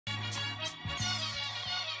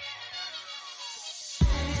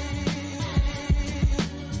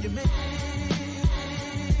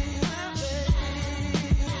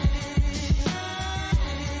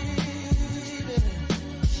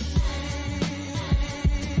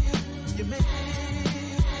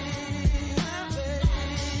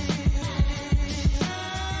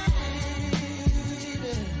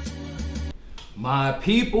My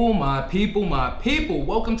people, my people, my people.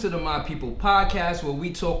 Welcome to the My People Podcast, where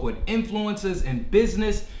we talk with influencers in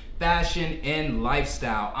business, fashion, and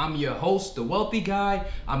lifestyle. I'm your host, The Wealthy Guy.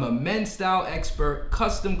 I'm a men's style expert,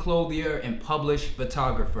 custom clothier, and published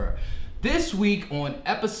photographer. This week on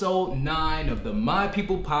episode 9 of the My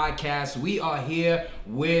People Podcast, we are here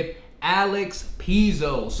with Alex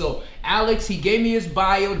Pezo. So Alex, he gave me his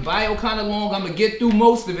bio. The bio kind of long. I'm gonna get through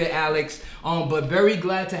most of it, Alex. But very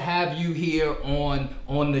glad to have you here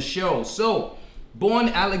on the show. So, born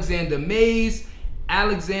Alexander Mays,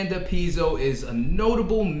 Alexander Pezo is a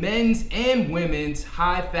notable men's and women's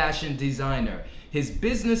high fashion designer. His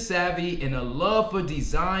business savvy and a love for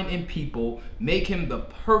design and people make him the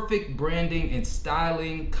perfect branding and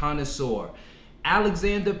styling connoisseur.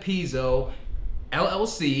 Alexander Pezo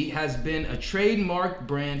LLC has been a trademark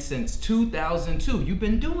brand since 2002. You've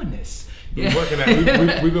been doing this. We've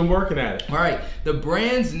been working at it. All right. The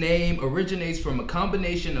brand's name originates from a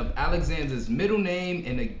combination of Alexander's middle name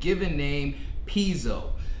and a given name,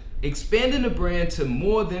 Pezo. Expanding the brand to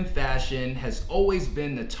more than fashion has always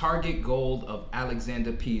been the target goal of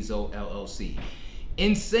Alexander Pezo LLC.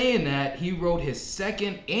 In saying that, he wrote his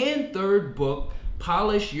second and third book,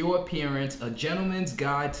 Polish Your Appearance, A Gentleman's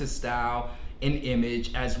Guide to Style and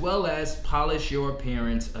Image, as well as Polish Your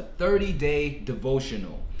Appearance, a 30-day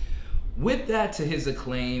devotional. With that to his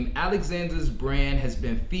acclaim, Alexander's brand has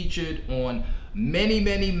been featured on many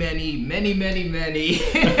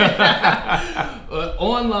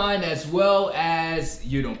online, as well as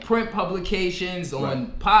print publications,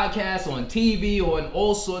 on podcasts, on TV, on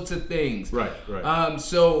all sorts of things. Right.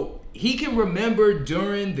 So he can remember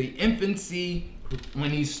during the infancy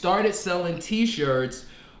when he started selling T-shirts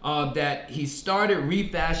that he started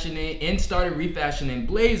refashioning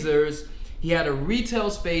blazers. He had a retail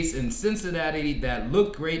space in Cincinnati that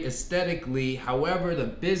looked great aesthetically. However, the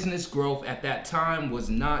business growth at that time was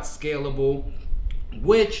not scalable,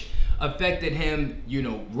 which affected him,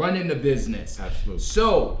 running the business. Absolutely.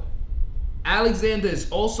 So, Alexander is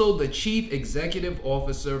also the chief executive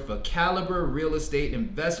officer for Caliber Real Estate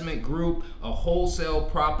Investment Group, a wholesale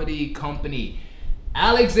property company.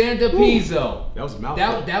 Alexander Pezo. That was a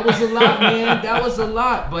mouthful. That was a lot, man. That was a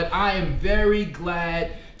lot. But I am very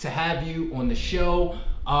glad to have you on the show.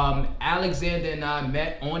 Alexander and I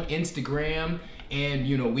met on Instagram, and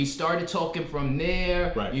we started talking from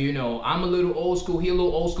there. Right. I'm a little old school, he a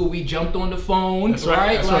little old school. We jumped on the phone, That's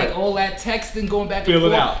right? That's right. All that texting going back and forth.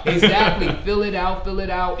 Fill it out. Exactly. Fill it out.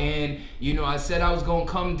 And I said I was gonna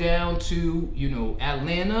come down to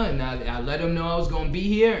Atlanta, and I let him know I was gonna be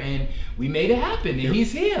here, and we made it happen. And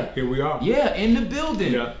he's here. Here we are. Yeah, in the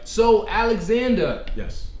building. Yeah. So Alexander,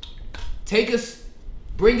 yes,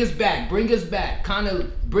 bring us back, kind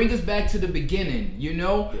of bring us back to the beginning,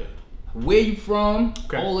 where you from,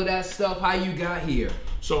 all of that stuff, how you got here.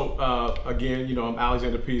 So again, I'm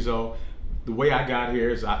Alexander Pezo. The way I got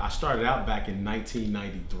here is I started out back in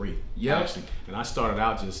 1993. Yeah. Actually, and I started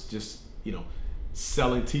out just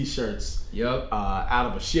selling T-shirts. Yep. Out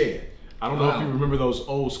of a shed. I don't know if you remember those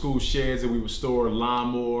old school sheds that we would store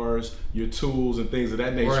lawnmowers, your tools, and things of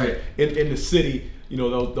that nature. Right. In the city,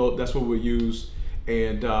 that's what we use.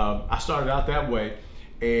 And I started out that way,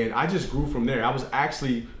 and I just grew from there. I was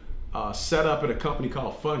actually set up at a company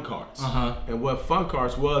called Fun Carts. And what Fun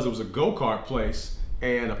Carts was, it was a go-kart place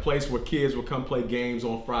and a place where kids would come play games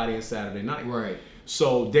on Friday and Saturday night. Right.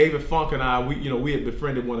 So David Funk and I, we had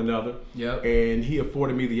befriended one another. Yep. And he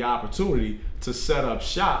afforded me the opportunity to set up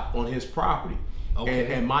shop on his property.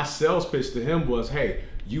 Okay. And my sales pitch to him was, hey,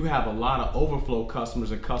 you have a lot of overflow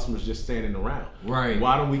customers and customers just standing around. Right.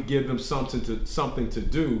 Why don't we give them something to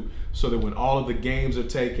do, so that when all of the games are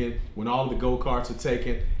taken, when all of the go-karts are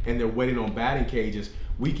taken, and they're waiting on batting cages,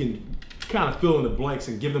 we can kind of fill in the blanks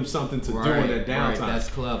and give them something to do in their downtime. Right, that's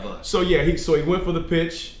clever. So yeah, he went for the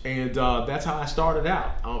pitch, and that's how I started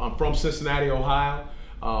out. I'm from Cincinnati, Ohio.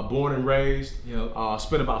 Born and raised. Yep.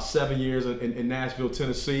 Spent about 7 years in Nashville,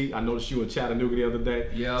 Tennessee. I noticed you in Chattanooga the other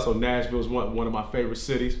day. Yep. So Nashville is one of my favorite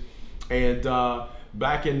cities. And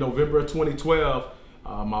back in November of 2012,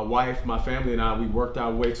 my wife, my family, and I, we worked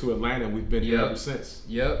our way to Atlanta, and we've been here ever since.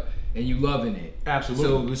 Yep. And you loving it.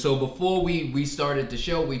 Absolutely. So before we started the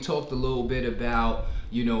show, we talked a little bit about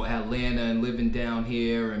Atlanta and living down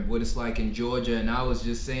here and what it's like in Georgia, and I was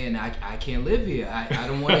just saying I can't live here. I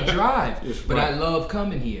don't want to drive, but right. I love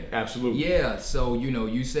coming here. Absolutely. Yeah. So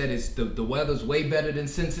you said it's the weather's way better than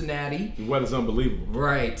Cincinnati. The weather's unbelievable.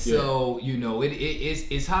 Right. Yeah. So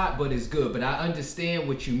it's hot, but it's good. But I understand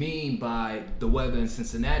what you mean by the weather in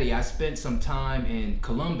Cincinnati. I spent some time in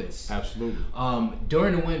Columbus. Absolutely.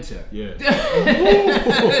 During the winter. Yeah.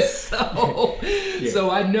 So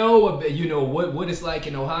I know what it's like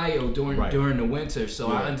in Ohio during the winter. So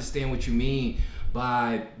yeah. I understand what you mean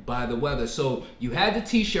by the weather. So you had the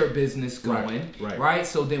t-shirt business going, right?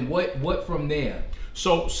 So then what from there?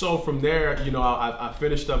 So from there, I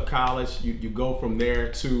finished up college. You go from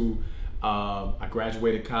there to I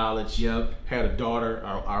graduated college. Yep. Had a daughter,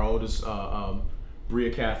 our oldest,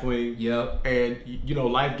 Bria Kathleen. Yep. And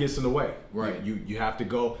life gets in the way. Right. You have to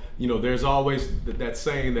go. There's always that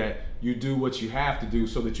saying that you do what you have to do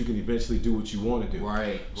so that you can eventually do what you want to do.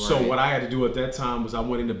 Right. So what I had to do at that time was I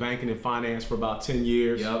went into banking and finance for about 10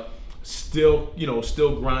 years. Yep. Still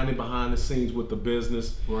grinding behind the scenes with the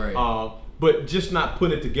business. Right. But just not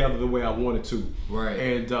putting it together the way I wanted to. Right.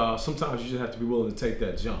 And sometimes you just have to be willing to take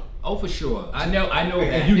that jump. Oh, for sure. I know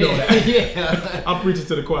that. You know that. Yeah. I'm preaching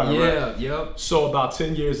to the choir, right? Yeah, yep. So about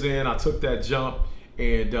 10 years in, I took that jump,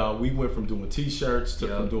 and we went from doing t-shirts to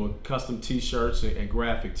from doing custom t-shirts and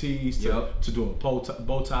graphic tees to doing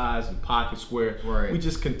bow ties and pocket square. Right. We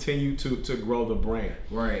just continued to grow the brand.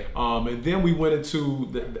 Right. And then we went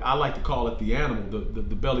into I like to call it the animal, the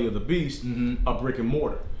belly of the beast, a brick and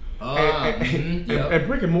mortar. And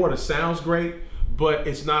brick and mortar sounds great, but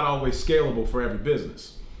it's not always scalable for every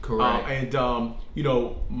business. Correct. My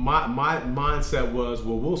mindset was,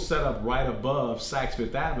 well, we'll set up right above Saks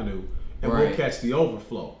Fifth Avenue and we'll catch the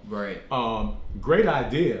overflow. Right. Great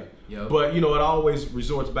idea. Yep. But it always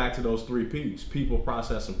resorts back to those 3 P's: people,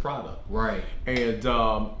 process, and product. Right. And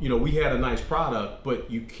we had a nice product,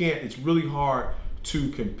 but you can't. It's really hard to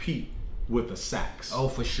compete with a Saks. Oh,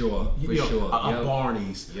 for sure. A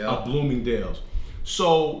Barney's, a Bloomingdale's.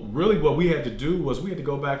 So really what we had to do was we had to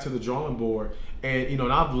go back to the drawing board, and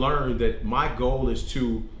I've learned that my goal is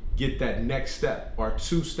to get that next step or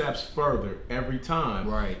 2 steps further every time.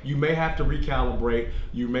 Right. You may have to recalibrate,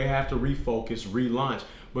 you may have to refocus, relaunch,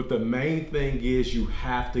 but the main thing is you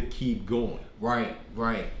have to keep going. Right.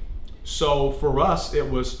 So for us,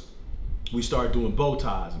 we started doing bow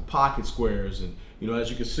ties and pocket squares, and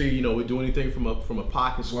as you can see, we do anything from a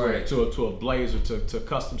pocket square to a blazer to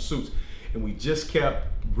custom suits, and we just kept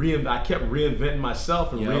reinventing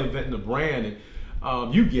myself and reinventing the brand,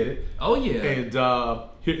 and you get it. Oh yeah. And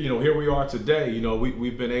here we are today.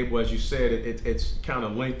 We've been able, as you said, it's kind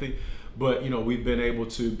of lengthy, but we've been able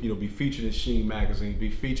to be featured in Sheen magazine,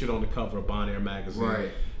 be featured on the cover of Bonaire magazine,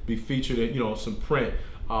 right. Be featured in some print.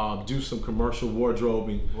 Do some commercial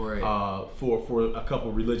wardrobing for a couple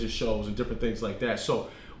of religious shows and different things like that. So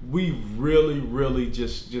we really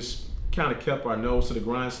just kind of kept our nose to the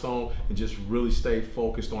grindstone and just really stayed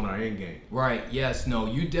focused on our end game. Right. Yes. No.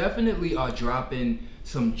 You definitely are dropping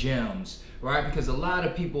some gems, right? Because a lot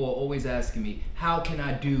of people are always asking me, how can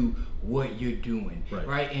I do what you're doing,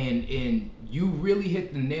 right? And you really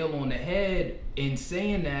hit the nail on the head in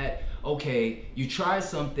saying that. Okay, you try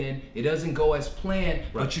something, it doesn't go as planned,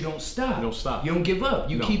 but you don't stop. You don't stop. You don't give up.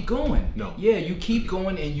 You keep going. No. Yeah, you keep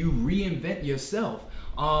going and you reinvent yourself.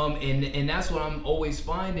 And that's what I'm always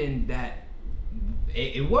finding, that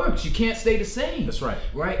it works. You can't stay the same. That's right.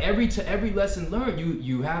 Right? Every lesson learned,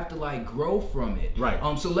 you have to grow from it. Right.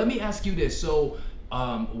 So let me ask you this. So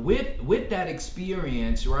with that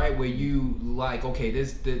experience, right, where you okay,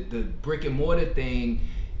 the brick and mortar thing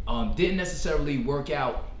didn't necessarily work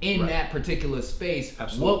out in that particular space.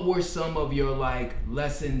 Absolutely. What were some of your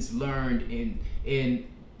lessons learned in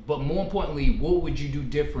but more importantly, what would you do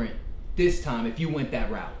different this time if you went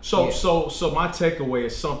that route? So my takeaway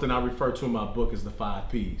is something I refer to in my book as the 5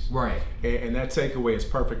 P's. Right. And that takeaway is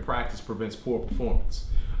perfect practice prevents poor performance.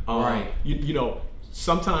 Right.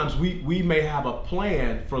 Sometimes we may have a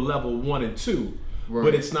plan for level 1 and 2,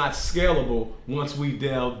 but it's not scalable once we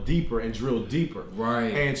delve deeper and drill deeper.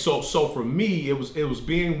 Right. And so for me, it was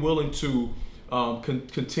being willing to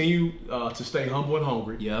continue to stay humble and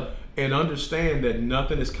hungry. Yep. And understand that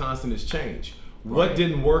nothing is constant as change. What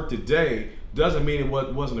didn't work today doesn't mean it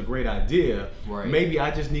wasn't a great idea. Right. Maybe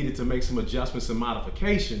I just needed to make some adjustments and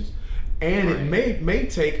modifications, and it may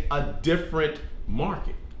take a different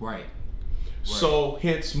market. Right. So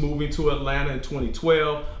hence moving to Atlanta in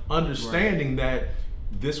 2012, understanding that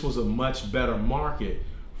this was a much better market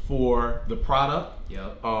for the product,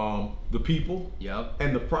 the people,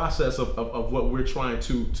 and the process of what we're trying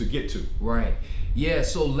to get to. Right. Yeah.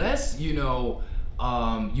 So let's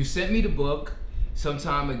You sent me the book some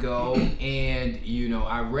time ago, and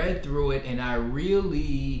I read through it, and I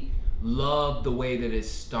really loved the way that it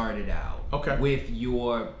started out. Okay. With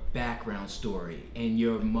your background story and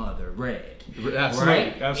your mother, Red. Absolutely.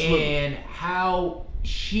 Right? Absolutely. And how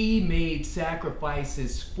she made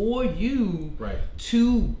sacrifices for you, right,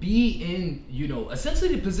 to be in,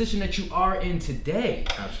 essentially the position that you are in today.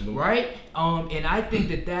 Absolutely. Right? And I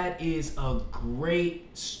think that is a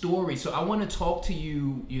great story. So I want to talk to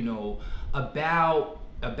you,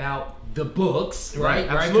 about the books, right?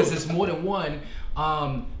 Right? Because it's more than one.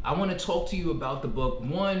 I want to talk to you about the book.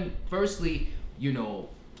 One, firstly,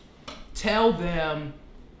 tell them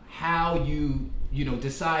how you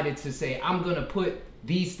decided to say, I'm gonna put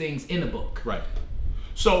these things in a book. Right.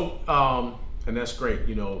 So, and that's great.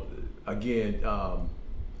 Again,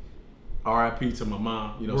 R.I.P. to my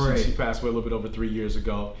mom. Right. She passed away a little bit over 3 years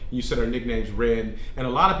ago. You said her nickname's Red, and a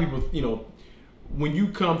lot of people, when you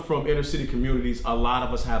come from inner city communities, a lot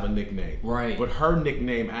of us have a nickname. Right. But her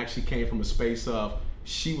nickname actually came from a space of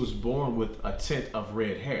she was born with a tint of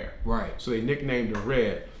red hair. Right. So they nicknamed her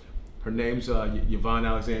Red. Her name's Yvonne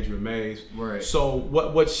Alexandria Mays. Right. So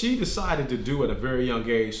what she decided to do at a very young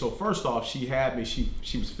age. So first off, she had me.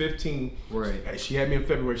 She was 15. Right. She had me in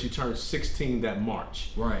February. She turned 16 that March.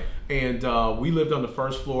 Right. And we lived on the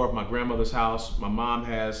first floor of my grandmother's house. My mom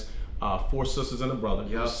has 4 sisters and a brother.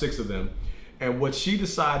 Yep. There's 6 of them. And what she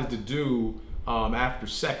decided to do after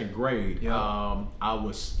 2nd grade, yep, I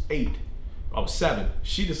was 8. I was 7.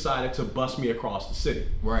 She decided to bus me across the city.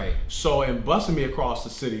 Right. So in busing me across the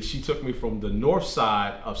city, she took me from the north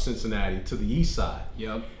side of Cincinnati to the east side.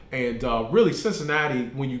 Yep. And really,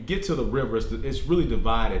 Cincinnati, when you get to the river, it's really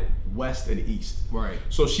divided west and east. Right.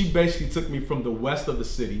 So she basically took me from the west of the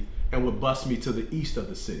city and would bus me to the east of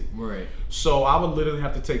the city. Right. So I would literally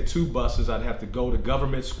have to take 2 buses. I'd have to go to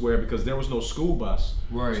Government Square because there was no school bus.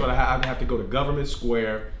 Right. So I'd have to go to Government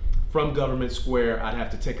Square. From Government Square, I'd have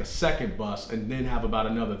to take a 2nd bus and then have about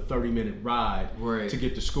another 30-minute ride, right, to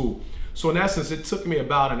get to school. So in essence, it took me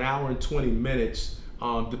about an hour and 20 minutes,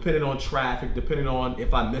 depending on traffic, depending on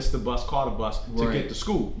if I missed the bus, caught a bus, to right, get to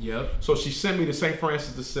school. Yep. So she sent me to St.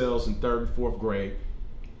 Francis de Sales in 3rd and 4th grade.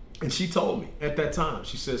 And she told me at that time,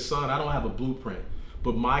 she said, son, I don't have a blueprint,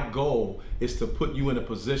 but my goal is to put you in a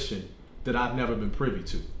position that I've never been privy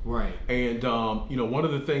to. Right. And, one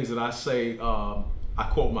of the things that I say, I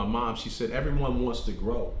quote my mom, she said, everyone wants to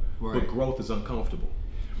grow, right, but growth is uncomfortable.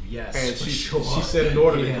 Yes, and for she sure. She said in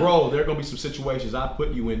order to grow, there are going to be some situations I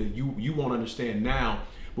put you in that you won't understand now,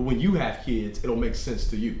 but when you have kids, it'll make sense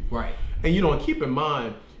to you. Right. And, and keep in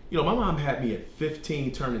mind, my mom had me at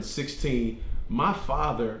 15, turning 16. My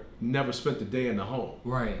father never spent the day in the home.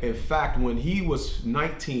 Right. In fact, when he was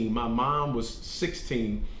 19, my mom was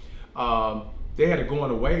 16, they had a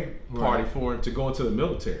going away party, right, for him to go into the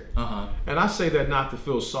military. Uh-huh. And I say that not to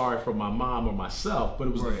feel sorry for my mom or myself, but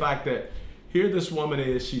it was, right, the fact that here this woman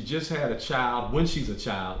is, she just had a child when she's a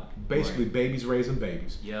child, basically, right, babies raising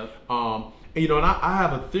babies. Yep. And I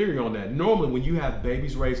have a theory on that. Normally when you have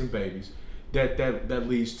babies raising babies, that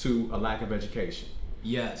leads to a lack of education.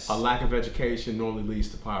 Yes. A lack of education normally leads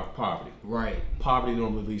to poverty. Right. Poverty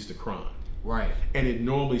normally leads to crime. Right. And it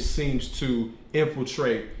normally seems to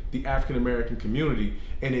infiltrate the African American community,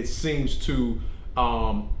 and it seems to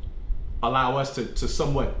allow us to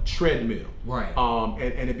somewhat treadmill. Right.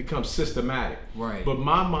 And it becomes systematic. Right. But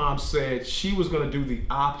my mom said she was going to do the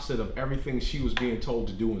opposite of everything she was being told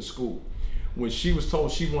to do in school. When she was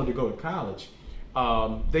told she wanted to go to college,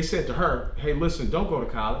 they said to her, hey, listen, don't go to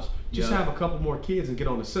college. Just have a couple more kids and get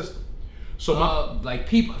on the system. So like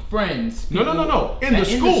people, friends. People, no. In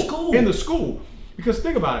the school. Because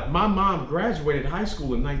think about it. My mom graduated high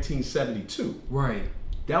school in 1972. Right.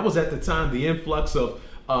 That was at the time the influx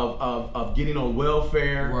of getting on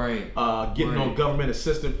welfare, right, getting right, on government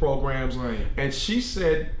assistance programs. Right. And she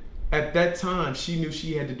said at that time she knew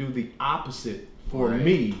she had to do the opposite for right,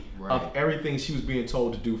 me, right, of everything she was being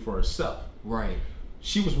told to do for herself. Right.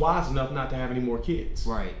 She was wise enough not to have any more kids.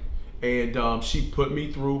 Right. And she put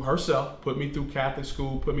me through herself, put me through Catholic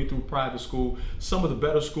school, put me through private school, some of the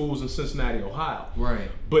better schools in Cincinnati, Ohio. Right.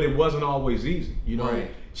 But it wasn't always easy. Right.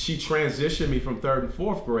 She transitioned me from 3rd and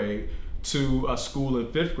 4th grade to a school in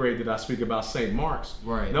 5th grade that I speak about, St. Mark's.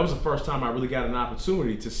 Right. And that was the first time I really got an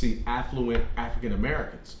opportunity to see affluent African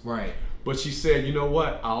Americans. Right. But she said, you know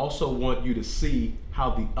what? I also want you to see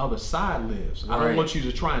how the other side lives. Right. I don't want you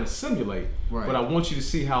to try and assimilate, right, but I want you to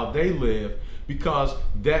see how they live, because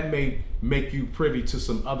that may make you privy to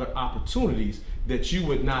some other opportunities that you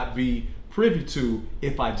would not be privy to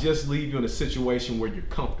if I just leave you in a situation where you're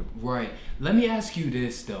comfortable. Right. Let me ask you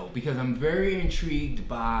this though, because I'm very intrigued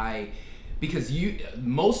by because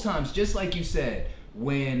most times, just like you said,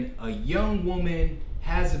 when a young woman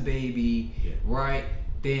has a baby, right,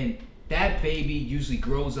 then that baby usually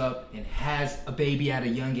grows up and has a baby at a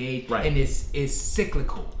young age, right. and it's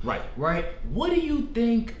cyclical, right? What do you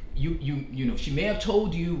think? You know, she may have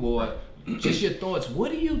told you, or just your thoughts.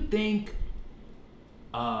 What do you think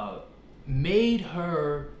made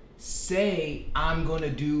her say, I'm gonna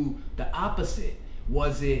do the opposite?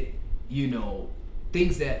 Was it, you know,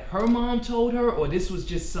 things that her mom told her, or this was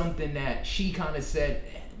just something that she kind of said,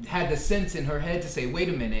 had the sense in her head to say, wait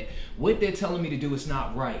a minute, what they're telling me to do is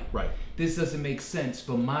not right. This doesn't make sense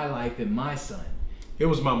for my life and my son. It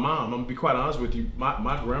was my mom. I'm gonna be quite honest with you.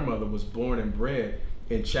 My grandmother was born and bred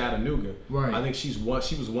in Chattanooga. I think she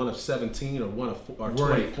was one of 17 or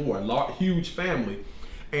 24, a huge family.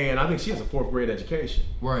 And I think she has a 4th grade education.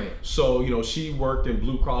 So, you know, she worked in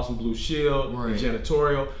Blue Cross and Blue Shield, in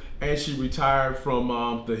janitorial, and she retired from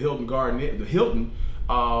the Hilton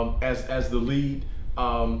as the lead,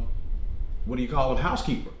 what do you call them,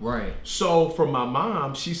 housekeeper. So for my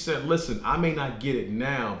mom, she said, listen, I may not get it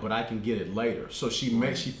now, but I can get it later. So she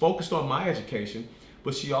focused on my education,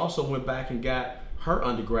 but she also went back and got her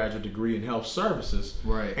undergraduate degree in health services,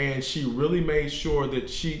 and she really made sure that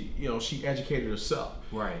she educated herself.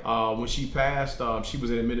 When she passed, she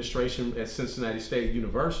was in administration at Cincinnati State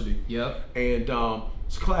University. And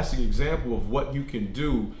it's a classic example of what you can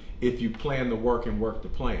do if you plan the work and work the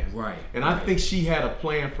plan. And I think she had a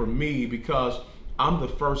plan for me because I'm the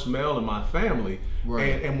first male in my family,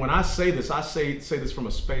 and when I say this, I say this from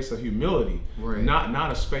a space of humility,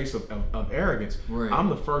 not a space of arrogance. I'm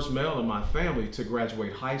the first male in my family to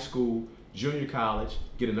graduate high school, junior college,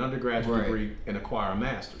 get an undergraduate degree, and acquire a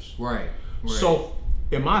master's. So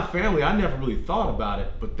in my family, I never really thought about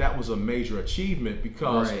it, but that was a major achievement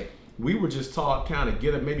because we were just taught kind of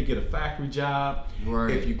maybe get a factory job.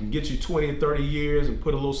 If you can get you 20 or 30 years and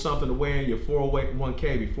put a little something away in your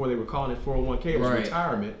 401k, before they were calling it 401k, it was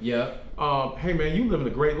retirement. Hey man, you living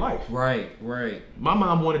a great life. My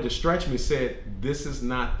mom wanted to stretch me and said, this is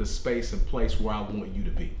not the space and place where I want you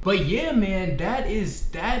to be. But yeah, man, that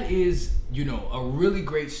is, you know, a really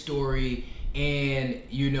great story. And,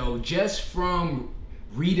 you know, just from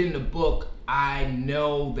reading the book, I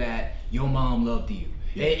know that your mom loved you.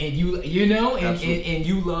 And you know, and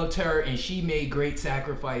you loved her, and she made great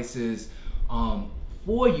sacrifices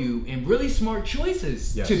for you, and really smart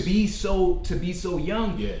choices to be so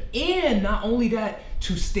young. And not only that,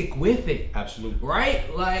 to stick with it. Like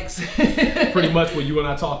pretty much what you and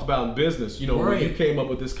I talked about in business. You know, when you came up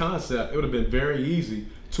with this concept, it would have been very easy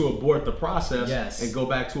to abort the process and go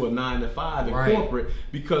back to a 9-to-5 in corporate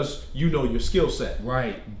because you know your skill set.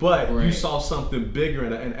 But you saw something bigger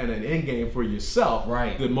and an end game for yourself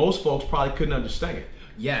that most folks probably couldn't understand.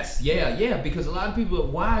 Because a lot of people,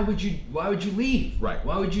 why would you leave?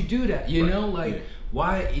 Why would you do that? You know, like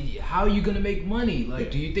why? How are you gonna make money?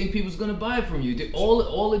 Like, do you think people's gonna buy it from you?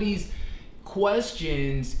 All of these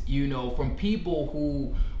questions, you know, from people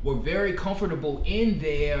who were very comfortable in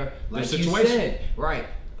their, like you said,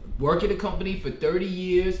 work at a company for 30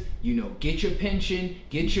 years, you know, get your pension,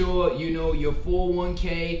 get your, you know, your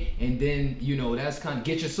 401k, and then, you know, that's kind of,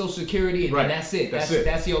 get your Social Security, and then that's it.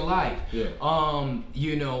 That's your life.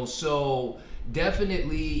 You know, so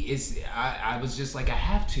definitely I was just like, I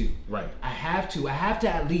have to. I have to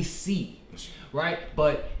at least see.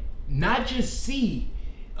 But not just see,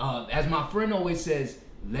 as my friend always says,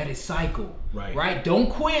 let it cycle.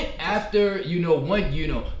 Don't quit after, you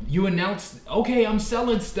know, you announce, okay, I'm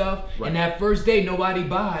selling stuff, and that first day nobody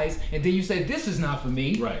buys, and then you say, this is not for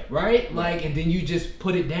me. Like, and then you just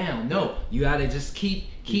put it down. No, you gotta just keep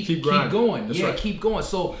going. Keep going.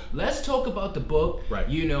 So let's talk about the book.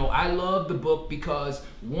 You know, I love the book because,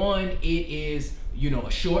 one, it is, you know,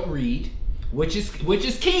 a short read. Which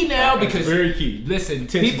is key now, because very key. Listen,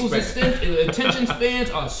 people's attention spans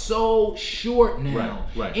are so short now.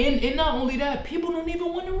 And not only that, people don't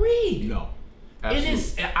even want to read. No,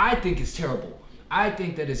 absolutely. I think it's terrible. I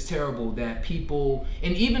think that it's terrible that people,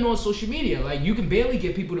 and even on social media, like, you can barely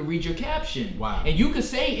get people to read your caption. And you could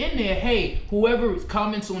say in there, hey, whoever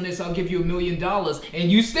comments on this, I'll give you $1 million,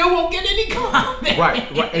 and you still won't get any comments.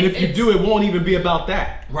 And if you do, it won't even be about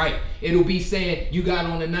that. It'll be saying, you got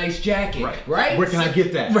on a nice jacket. Where can I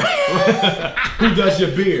get that? Who does your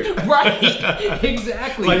beard?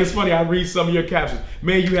 Exactly. Like, it's funny, I read some of your captions.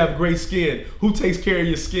 Man, you have great skin. Who takes care of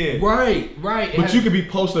your skin? But you could be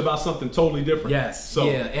posting about something totally different.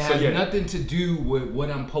 It has nothing to do with what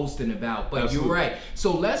I'm posting about. But you're right.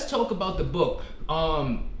 So let's talk about the book.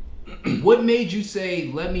 What made you say,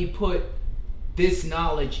 let me put this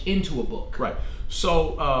knowledge into a book?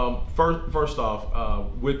 So first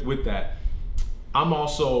off, with that, I'm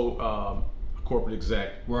also a corporate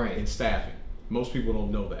exec Right. in staffing. Most people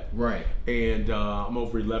don't know that. Right. And I'm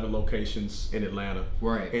over 11 locations in Atlanta.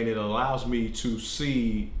 Right. And it allows me to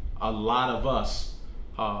see a lot of us,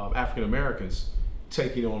 African Americans,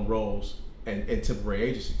 taking on roles and temporary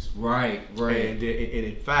agencies. Right. Right. And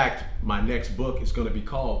in fact, my next book is going to be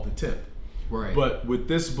called The Temp. Right. But with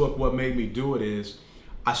this book, what made me do it is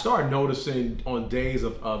I started noticing on days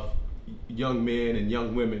of young men and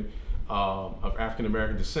young women of African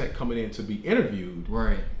American descent coming in to be interviewed.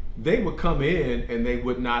 Right. They would come in and they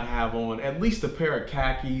would not have on at least a pair of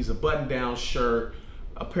khakis, a button-down shirt,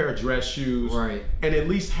 a pair of dress shoes, Right. and at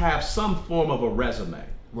least have some form of a resume.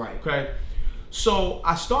 Right. Okay. So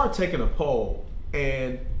I started taking a poll,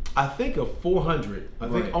 and I think of 400, I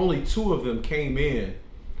think Right. only 2 of them came in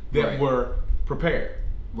that Right. were prepared.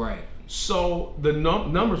 Right. So the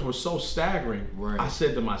numbers were so staggering. Right. I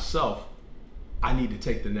said to myself, I need to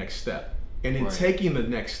take the next step. And in Right. taking the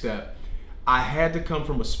next step, I had to come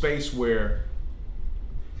from a space where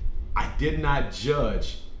I did not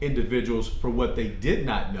judge individuals for what they did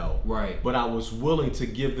not know. Right. But I was willing to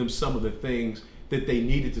give them some of the things that they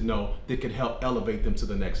needed to know that could help elevate them to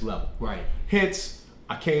the next level. Right. Hence,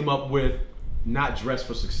 I came up with not dress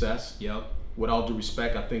for success. Yep. With all due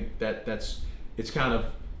respect, I think it's kind of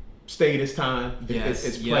stayed its time. Yes.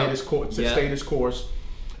 It's Yep. played its course. Yep. It's stayed its course.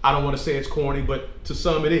 I don't want to say it's corny, but to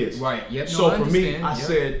some it is. Right. Yep. No, So I for me, understand. I Yep.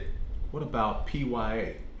 said, "What about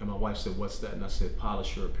PYA?" And my wife said, "What's that?" And I said,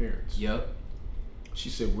 "Polish your appearance." Yep. She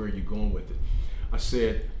said, "Where are you going with it?" I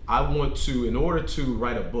said, "I want to, in order to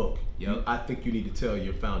write a book, Yep. I think you need to tell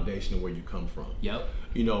your foundation and where you come from. Yep.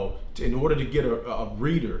 You know, in order to get a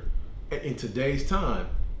reader in today's time,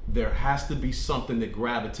 there has to be something that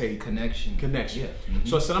gravitates Connection. connection." Yeah. Mhm.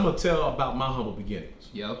 So I said, I'm gonna tell about my humble beginnings.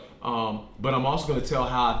 Yep. But I'm also gonna tell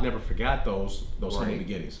how I've never forgot those humble Right.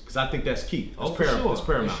 beginnings, because I think that's key. That's For sure. That's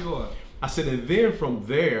paramount. For sure. I said, and then from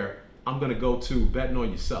there, I'm gonna go to betting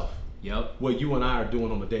on yourself. Yep. What you and I are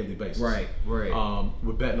doing on a daily basis. Right. Right.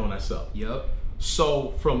 We're betting on ourselves. Yep.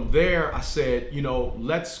 So from there, I said, you know,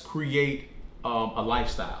 let's create a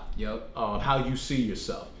lifestyle. Yep. How you see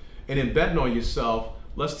yourself. And in betting on yourself,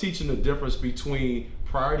 let's teach them the difference between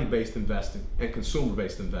priority-based investing and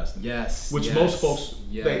consumer-based investing. Yes. Which yes, most folks,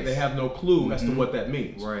 yes. they have no clue as to what that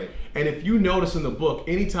means. Right. And if you notice in the book,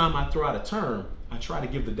 anytime I throw out a term, I try to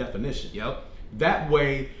give the definition. Yep. That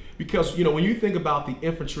way, because you know, when you think about the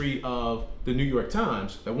infantry of the New York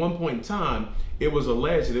Times, at one point in time, it was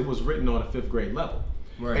alleged that it was written on a 5th grade level.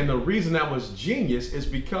 Right. And the reason that was genius is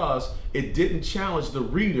because it didn't challenge the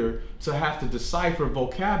reader to have to decipher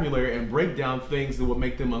vocabulary and break down things that would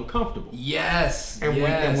make them uncomfortable. Yes. And,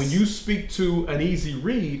 yes. when you speak to an easy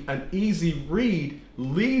read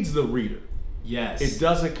leads the reader. Yes. It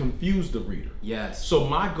doesn't confuse the reader. Yes. So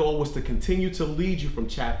my goal was to continue to lead you from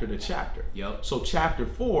chapter to chapter. Yep. So chapter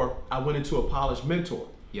 4, I went into a polished mentor.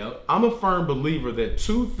 Yep. I'm a firm believer that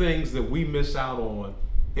 2 things that we miss out on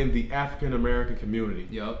in the African American community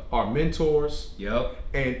Yep. are mentors Yep.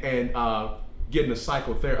 and getting a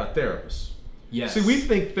therapist. Yes. See, we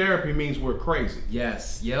think therapy means we're crazy.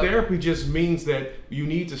 Yes. Yep. Therapy just means that you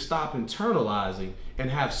need to stop internalizing and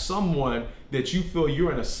have someone that you feel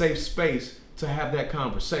you're in a safe space to have that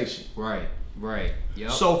conversation. Right. Right.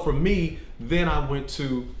 Yep. So for me, then I went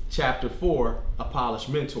to chapter 4, a polished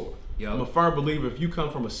mentor. Yep. I'm a firm believer if you come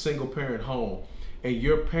from a single parent home and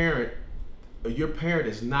your parent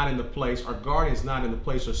is not in the place, or guardian is not in the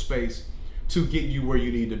place or space to get you where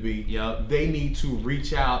you need to be, Yep. they need to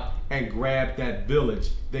reach out and grab that village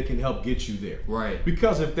that can help get you there. Right.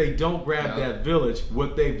 Because if they don't grab Yep. that village,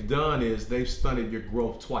 what they've done is they've stunted your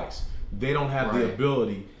growth twice. They don't have the Right.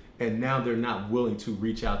 ability, and now they're not willing to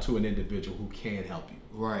reach out to an individual who can help you.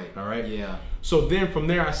 Right. All right? Yeah. So then from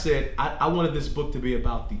there, I said, I wanted this book to be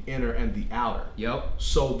about the inner and the outer. Yep.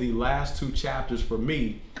 So the last 2 chapters for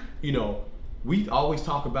me, you know, we always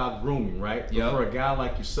talk about grooming, right? But Yep. for a guy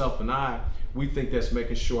like yourself and I, we think that's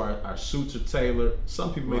making sure our suits are tailored.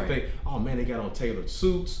 Some people may Right. think, oh man, they got on tailored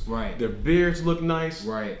suits. Right. Their beards look nice.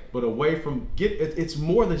 Right. But away from, it's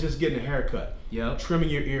more than just getting a haircut. Yep. Trimming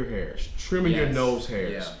your ear hairs, trimming your Yes. nose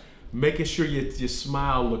hairs, Yeah. making sure your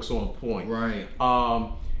smile looks on point. Right.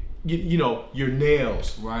 You know, your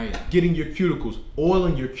nails. Right. Getting your cuticles,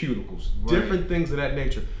 oiling your cuticles, Right. different things of that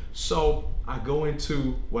nature. So I go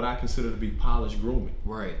into what I consider to be polished grooming.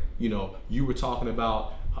 Right. You know, you were talking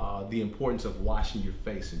about the importance of washing your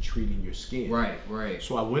face and treating your skin. Right. Right.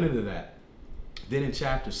 So I went into that. Then in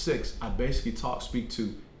chapter 6, I basically speak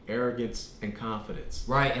to arrogance and confidence.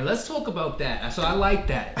 Right, and let's talk about that. So I like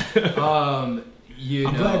that.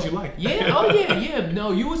 I'm glad you like it. Yeah, oh yeah.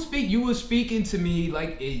 No, you were speaking to me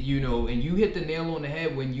like, you know, and you hit the nail on the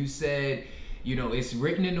head when you said, you know, it's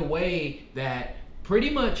written in a way that pretty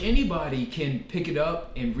much anybody can pick it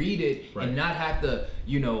up and read it and not have to,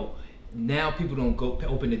 you know, now people don't go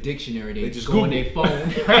open the dictionary, they just go on their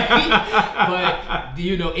phone, right? But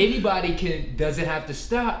you know, anybody doesn't have to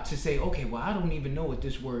stop to say, okay, well, I don't even know what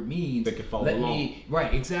this word means. They can follow along.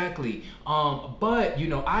 Right, exactly. But you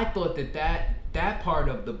know, I thought that part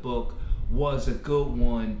of the book was a good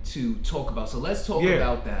one to talk about. So let's talk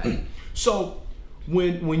about that. So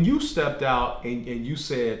when you stepped out and you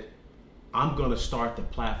said, I'm gonna start the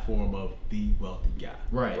platform of The Wealthy Guy,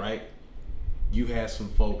 right? You had some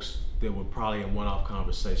folks that would probably in one-off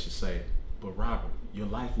conversation say, but Robert, your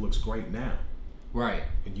life looks great now. Right.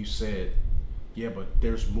 And you said, yeah, but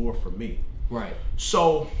there's more for me. Right.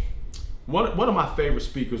 So one of my favorite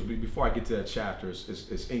speakers, before I get to that chapter,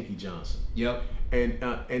 is Inky Johnson. Yep. And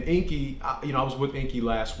Inky, you know, I was with Inky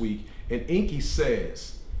last week, and Inky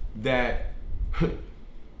says that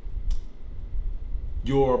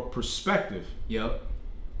your perspective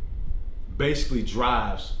basically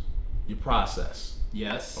drives your process.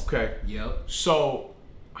 Yes. Okay. Yep. So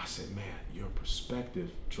I said, man, your perspective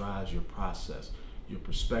drives your process. Your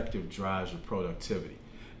perspective drives your productivity.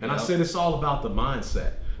 And I said it's all about the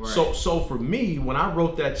mindset. Right. So for me, when I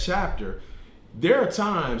wrote that chapter, there are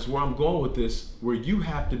times where I'm going with this where you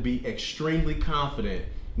have to be extremely confident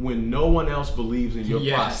when no one else believes in your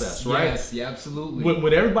process, right? Yes, yeah, absolutely.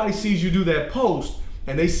 When everybody sees you do that post,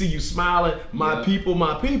 and they see you smiling, my people,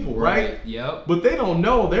 right? Yep. But they don't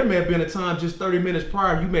know, there may have been a time just 30 minutes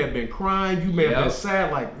prior, you may have been crying, you may have been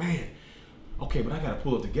sad, like, man, okay, but I gotta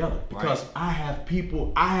pull it together because I have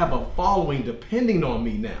people, I have a following depending on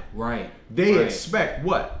me now. Right. They expect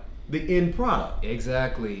what? The end product.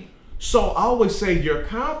 Exactly. So I always say your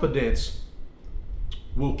confidence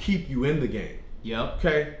will keep you in the game. Yep.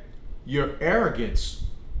 Okay? Your arrogance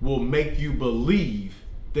will make you believe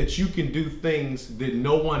that you can do things that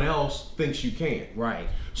no one else thinks you can. Right.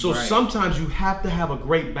 So sometimes you have to have a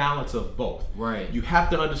great balance of both. Right. You have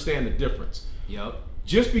to understand the difference. Yep.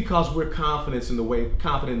 Just because we're confident in the way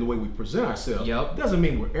we present ourselves doesn't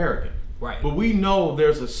mean we're arrogant. Right. But we know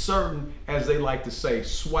there's a certain, as they like to say,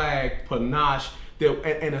 swag, panache,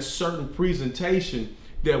 and a certain presentation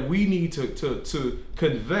that we need to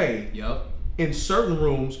convey in certain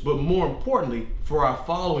rooms, but more importantly, for our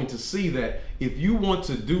following to see that if you want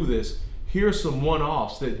to do this, here's some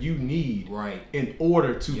one-offs that you need in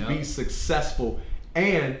order to be successful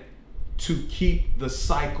and to keep the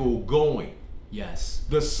cycle going. Yes.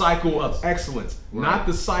 The cycle of excellence, not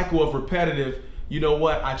the cycle of repetitive, you know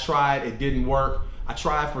what, I tried, it didn't work. I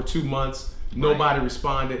tried for 2 months, nobody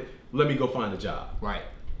responded, let me go find a job. Right.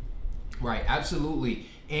 Right, absolutely.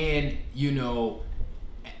 And, you know,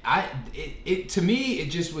 to me, it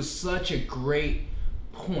just was such a great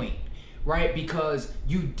point, right? Because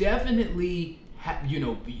you definitely you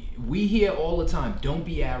know, we hear all the time, don't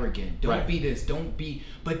be arrogant, don't be this, don't be,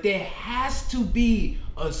 but there has to be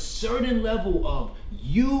a certain level of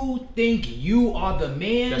you think you are the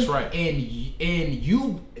man. That's right. And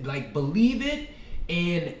you like believe it,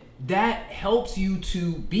 and that helps you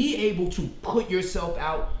to be able to put yourself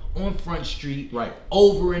out on Front Street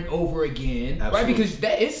over and over again. Right? Because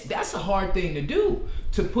that's a hard thing to do,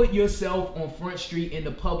 to put yourself on Front Street in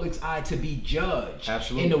the public's eye to be judged.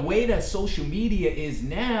 Absolutely. And the way that social media is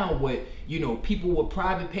now, with, you know, people with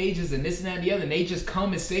private pages and this and that and the other, and they just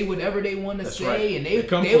come and say whatever they want to say, and they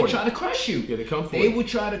will try to crush you. Yeah, they come for you. They will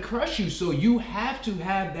try to crush you. So you have to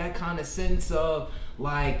have that kind of sense of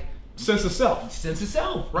like, sense of self. Sense of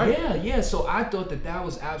self. Right. Yeah. So I thought that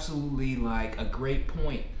was absolutely like a great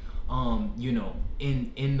point. You know,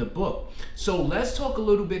 in the book. So let's talk a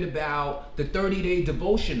little bit about the 30-day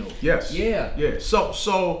devotional. Yes. Yeah. Yeah.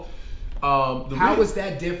 So how is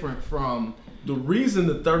that different from? The reason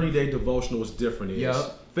the 30-day devotional is different is,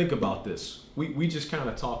 think about this. We just kind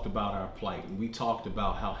of talked about our plight, and we talked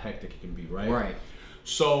about how hectic it can be, right? Right.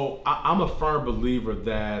 So I'm a firm believer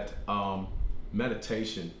that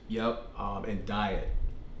meditation and diet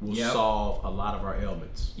will solve a lot of our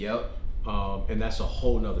ailments. And that's a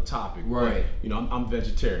whole nother topic. Right. But, you know, I'm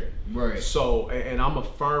vegetarian. Right. So, and I'm a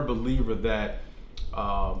firm believer that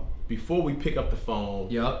before we pick up the phone,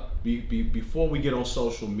 before we get on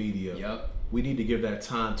social media, we need to give that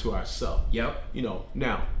time to ourselves. You know,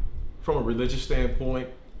 now, from a religious standpoint,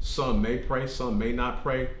 some may pray, some may not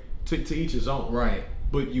pray. To each his own. Right.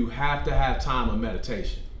 But you have to have time of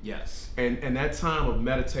meditation. Yes. And that time of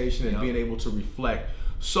meditation and being able to reflect.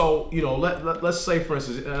 So, you know, let's say, for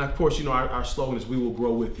instance, and of course, you know, our slogan is, we will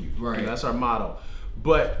grow with you. Right. And that's our motto.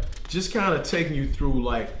 but just kind of taking you through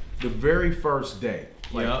like the very first day.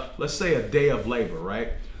 Like, let's say a day of labor, right?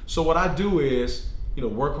 So what I do is,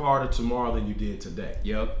 work harder tomorrow than you did today.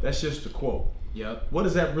 That's just a quote. What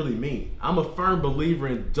does that really mean? I'm a firm believer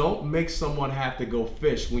in don't make someone have to go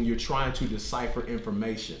fish when you're trying to decipher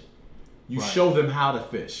information. You show them how to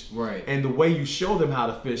fish. And the way you show them how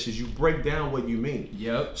to fish is you break down what you mean.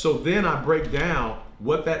 So then I break down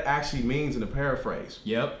what that actually means in a paraphrase.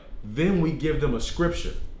 Then we give them a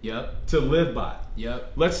scripture to live by.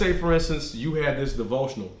 Let's say, for instance, you had this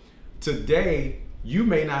devotional. Today, you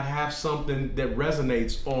may not have something that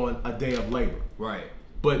resonates on a day of labor.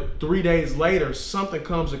 But 3 days later, something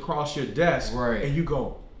comes across your desk and you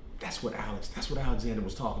go, that's what Alexander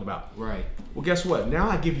was talking about. Well, guess what? Now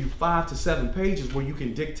I give you 5 to 7 pages where you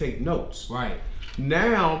can dictate notes.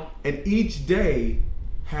 Now, and each day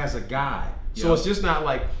has a guide. So it's just not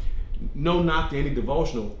like, no knock to any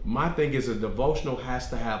devotional. My thing is a devotional has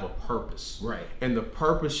to have a purpose. And the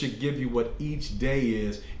purpose should give you what each day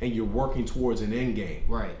is, and you're working towards an end game.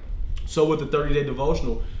 So with the 30-day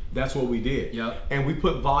devotional, that's what we did. And we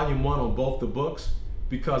put volume 1 on both the books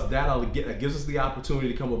because that gives us the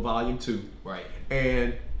opportunity to come with volume 2.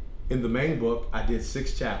 And in the main book, I did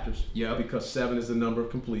 6 chapters because 7 is the number of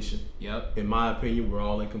completion. In my opinion, we're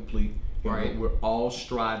all incomplete. We're all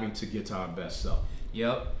striving to get to our best self.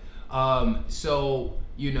 So,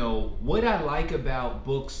 what I like about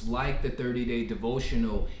books like the 30-day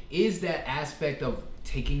devotional is that aspect of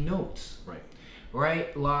taking notes.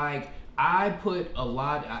 Like, I put a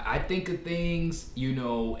lot, I think of things,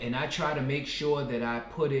 and I try to make sure that I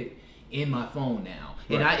put it in my phone now.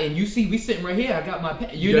 And you see, we sitting right here. I got my pen.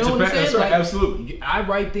 You know what I'm saying? Like, absolutely. I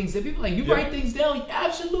write things that people are like, you write things down?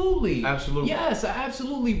 Absolutely. Yes, I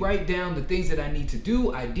absolutely write down the things that I need to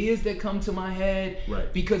do, ideas that come to my head.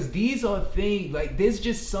 Because these are things, like, there's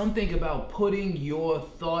just something about putting your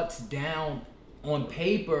thoughts down on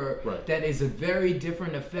paper that is a very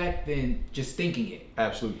different effect than just thinking it.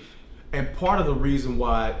 Absolutely. And part of the reason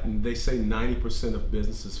why they say 90% of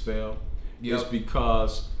businesses fail is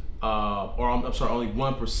because only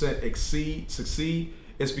 1% succeed,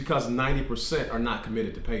 it's because 90% are not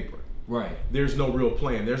committed to paper. There's no real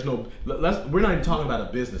plan. We're not even talking about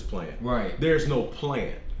a business plan. There's no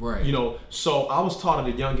plan. So I was taught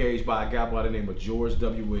at a young age by a guy by the name of George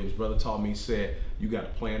W. Williams. Brother taught me, he said, you got to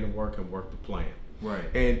plan to work and work to plan.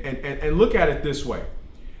 And look at it this way.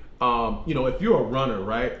 If you're a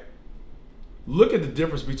runner, look at the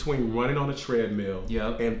difference between running on a treadmill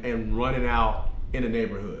and running out in a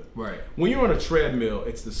neighborhood. When you're on a treadmill,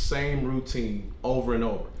 it's the same routine over and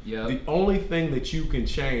over. The only thing that you can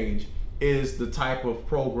change is the type of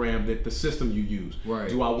program that the system you use.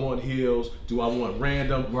 Do I want hills? Do I want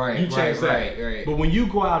random? You change that. But when you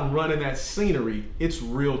go out and run in that scenery, it's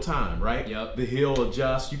real time, The hill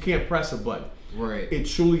adjusts. You can't press a button. It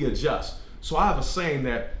truly adjusts. So I have a saying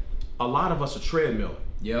that a lot of us are treadmilling.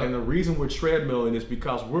 And the reason we're treadmilling is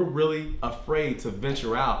because we're really afraid to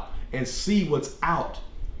venture out and see what's out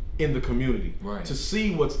in the community, to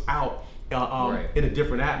see what's out in a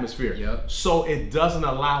different atmosphere. So it doesn't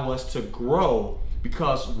allow us to grow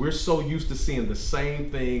because we're so used to seeing the same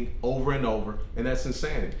thing over and over, and that's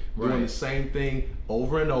insanity. Doing the same thing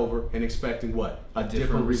over and over and expecting what? A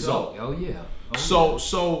different result.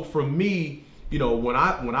 So for me, when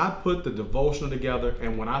I put the devotional together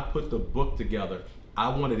and when I put the book together, I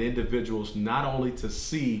wanted individuals not only to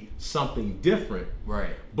see something different,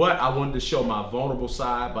 but I wanted to show my vulnerable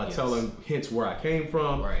side by telling hints where I came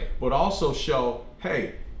from, but also show,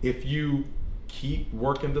 hey, if you keep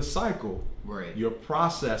working the cycle, your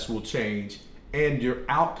process will change and your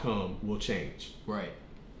outcome will change.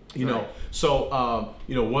 So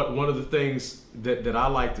one of the things that I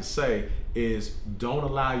like to say is don't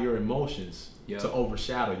allow your emotions to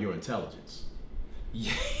overshadow your intelligence.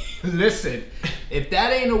 Listen, if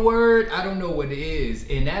that ain't a word, I don't know what it is.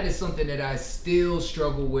 And that is something that I still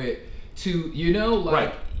struggle with today,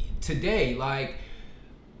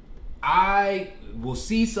 I will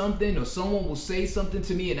see something or someone will say something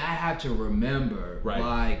to me and I have to remember,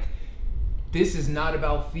 this is not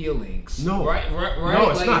about feelings. No.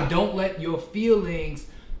 No, it's not. Don't let your feelings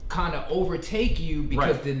kind of overtake you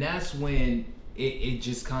because then that's when it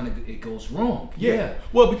just kind of it goes wrong.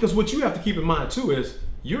 Well, because what you have to keep in mind too is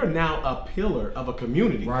you're now a pillar of a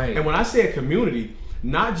community. And when I say a community,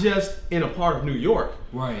 not just in a part of New York.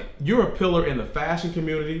 You're a pillar in the fashion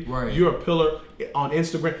community. You're a pillar on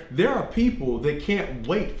Instagram. There are people that can't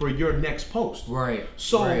wait for your next post.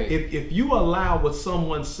 So if you allow what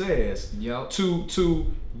someone says to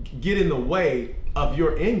get in the way of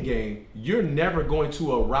your end game, you're never going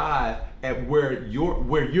to arrive at where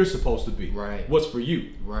you're supposed to be. Right. What's for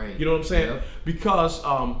you. Right. You know what I'm saying? Yep. Because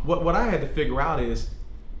what I had to figure out is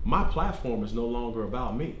my platform is no longer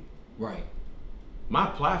about me. Right. My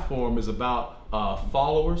platform is about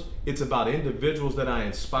followers. It's about individuals that I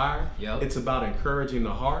inspire. Yep. It's about encouraging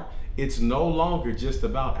the heart. It's no longer just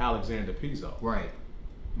about Alexander Pezo. Right.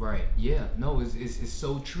 Right. Yeah. No, it's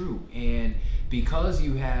so true. And because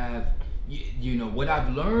you have, you know, what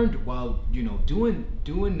I've learned while, you know,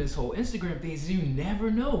 doing this whole Instagram thing is you never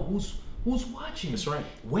know who's watching. That's right.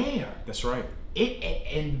 Where. That's right.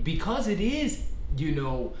 And because it is, you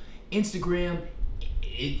know, Instagram,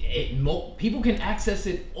 people can access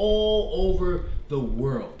it all over the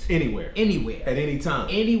world. Anywhere. At any time.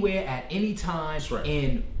 Anywhere at any time. That's right.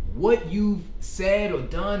 And what you've said or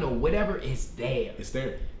done or whatever is there. It's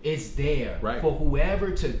there. It's there. Right. For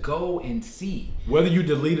whoever to go and see. Whether you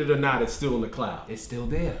delete it or not, it's still in the cloud. It's still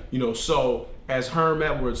there. You know, so as Herm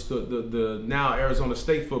Edwards, the now Arizona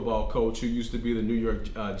State football coach who used to be the New York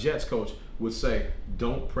Jets coach, would say,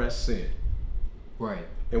 don't press send. Right.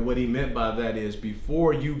 And what he meant by that is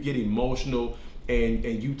before you get emotional and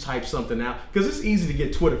you type something out, because it's easy to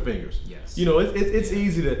get Twitter fingers. Yes. You know, it's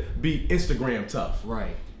easy to be Instagram tough.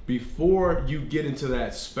 Right. Before you get into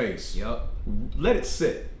that space, Yep. let it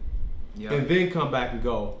sit. Yep. And then come back and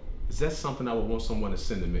go, is that something I would want someone to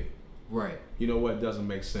send to me? Right. You know what? Doesn't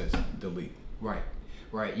make sense. Delete. Right.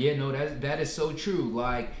 Right. Yeah, no, that is so true.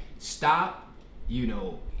 Like, stop, you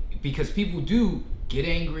know, because people do get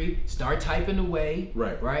angry, start typing away,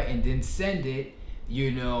 right, and then send it, you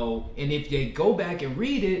know, and if they go back and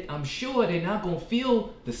read it, I'm sure they're not gonna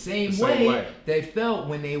feel the same way they felt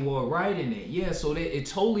when they were writing it. Yeah, so it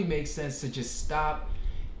totally makes sense to just stop,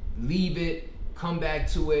 leave it, come back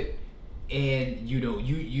to it, and you know,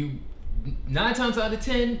 you 9 times out of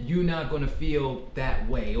 10, you're not gonna feel that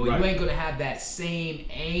way, or you ain't gonna have that same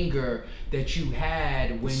anger that you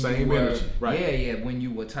had when you were energy, when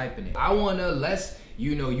you were typing it. I wanna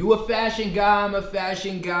you know, you a fashion guy, I'm a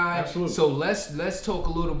fashion guy. Absolutely. So let's talk a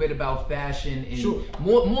little bit about fashion and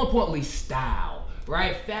more importantly, style.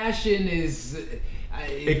 Right? Fashion is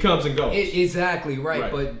it comes and goes. Exactly,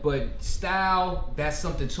 right. But style, that's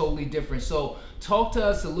something totally different. So talk to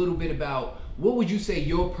us a little bit about what would you say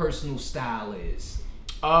your personal style is?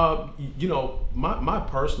 You know, my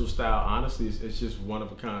personal style, honestly, is just one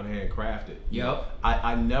of a kind, handcrafted. Yep.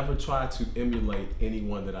 I never try to emulate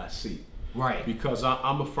anyone that I see. Right. Because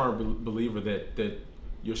I'm a firm believer that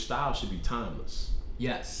your style should be timeless.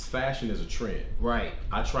 Yes. Fashion is a trend. Right.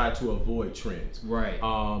 I try to avoid trends. Right.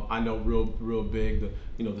 I know real big,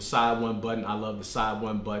 the side one button. I love the side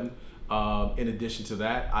one button. In addition to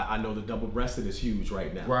that, I know the double breasted is huge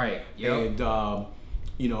right now. Right. Yep. And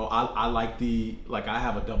you know, I like I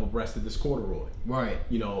have a double breasted this corduroy. Right.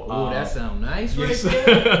 You know. Oh, that sounds nice right yes.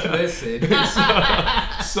 there. Listen.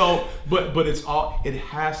 but it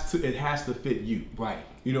has to fit you. Right.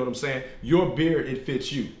 You know what I'm saying? Your beard, it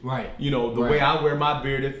fits you. Right. You know, the way I wear my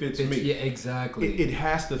beard, it fits me. Yeah, exactly. It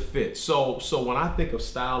has to fit. So when I think of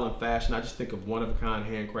style and fashion, I just think of one of a kind,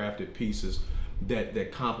 handcrafted pieces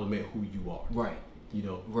that complement who you are. Right. You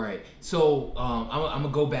know. Right. So I'm gonna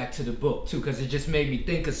go back to the book too, because it just made me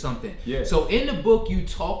think of something. Yeah. So in the book, you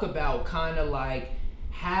talk about kind of like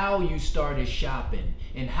how you started shopping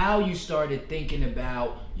and how you started thinking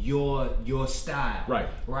about your style. Right.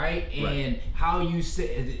 Right. And how you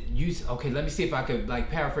said okay. Let me see if I could like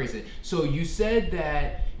paraphrase it. So you said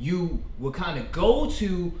that you would kind of go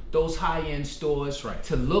to those high-end stores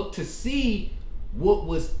to look to see what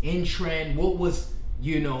was in trend, what was,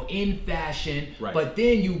 you know, in fashion, but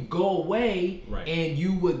then you go away and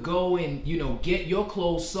you would go and, you know, get your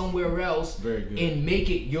clothes somewhere else and make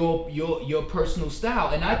it your personal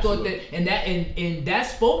style. And I thought that and that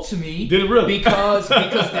spoke to me. Did it really? Because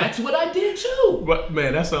that's what I did too. But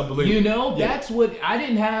man, that's unbelievable. You know, that's what I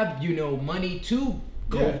didn't have, you know, money to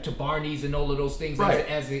go to Barney's and all of those things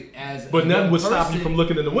as but nothing would stop you from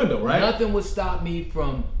looking in the window, right? Nothing would stop me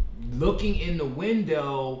from looking in the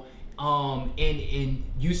window. And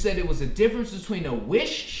you said it was a difference between a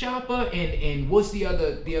wish shopper and what's the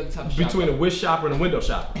other type of shopper? Between a wish shopper and a window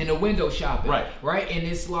shopper. And a window shopper. Right. And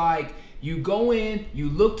it's like you go in, you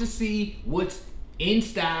look to see what's in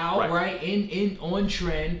style, right? In on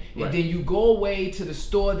trend, and then you go away to the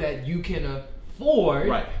store that you can afford,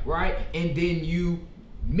 right? And then you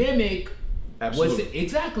mimic. Absolutely.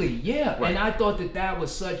 Exactly, yeah. And I thought that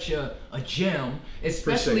was such a gem,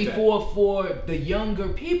 especially for the younger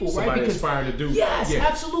people, somebody Because inspired to do. Yes,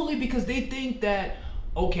 absolutely, because they think that,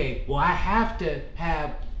 okay, well, I have to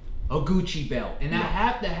have a Gucci belt, and I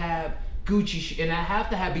have to have Gucci and I have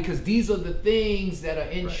to have, because these are the things that are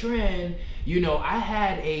in trend. You know, I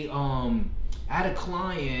had a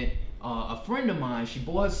client, a friend of mine. She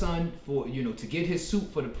bought her son for, you know, to get his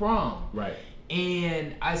suit for the prom. Right.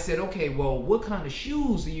 And I said, okay, well, what kind of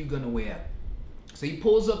shoes are you gonna wear? So he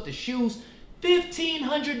pulls up the shoes,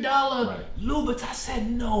 $1,500 Louboutin. I said,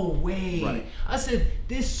 no way. Right. I said,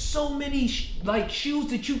 there's so many shoes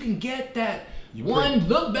that you can get that one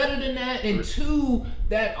look better than that, and two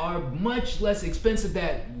that are much less expensive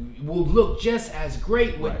that will look just as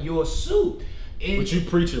great with your suit. But you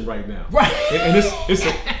preaching right now, right?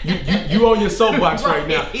 And you on your soapbox right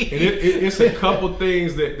now, and it's a couple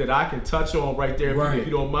things that I can touch on right there, if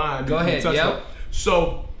you don't mind. Go ahead. Yep.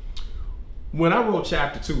 So when I wrote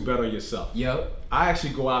Chapter 2, Bet on Yourself, yep, I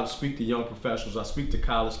actually go out and speak to young professionals. I speak to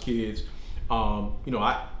college kids. You know,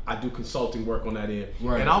 I do consulting work on that end,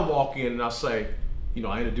 and I'll walk in and I'll say, you know,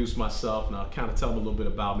 I introduce myself and I'll kind of tell them a little bit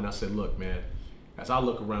about me, and I say, look, man, as I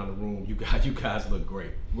look around the room, you guys look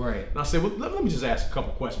great. Right. And I said, well, let me just ask a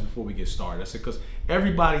couple questions before we get started. I said, because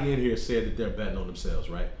everybody in here said that they're betting on themselves,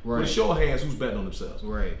 right? Right. With a show of hands, who's betting on themselves?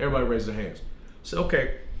 Right. Everybody raises their hands. So,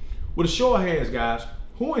 okay, with a show of hands, guys,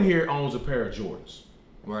 who in here owns a pair of Jordans?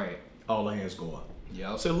 Right. All the hands go up.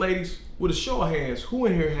 Yeah. So, ladies, with a show of hands, who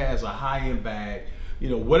in here has a high-end bag? You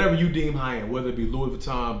know, whatever you deem high-end, whether it be Louis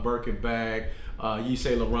Vuitton, Birkin bag, Yves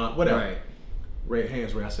Saint Laurent, whatever. Right. Raise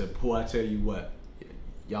hands, right? I said, boy, I tell you what.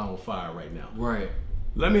 Y'all on fire right now. Right.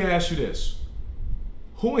 Let me ask you this.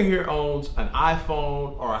 Who in here owns an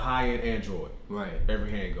iPhone or a high-end Android? Right. Every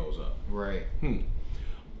hand goes up. Right.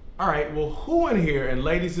 All right, well, who in here, and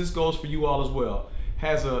ladies, this goes for you all as well,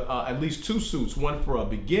 has at least two suits, one for a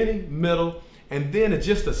beginning, middle, and then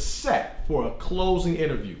just a set for a closing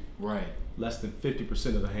interview? Right. Less than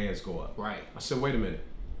 50% of the hands go up. Right. I said, wait a minute.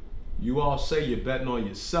 You all say you're betting on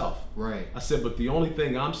yourself. Right. I said, but the only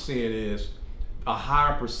thing I'm seeing is a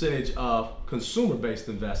higher percentage of consumer-based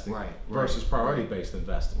investing versus priority-based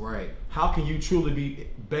investing. Right. How can you truly be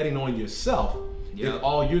betting on yourself if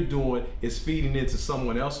all you're doing is feeding into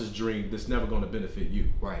someone else's dream that's never going to benefit you?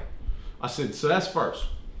 Right. I said, so that's first.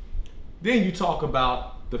 Then you talk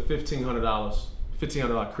about the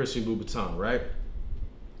 $1,500 Christian Louboutin, right?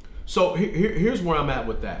 So here's where I'm at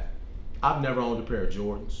with that. I've never owned a pair of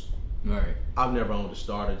Jordans. Right. I've never owned a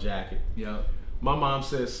starter jacket. Yep. My mom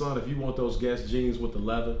says, son, if you want those Guess jeans with the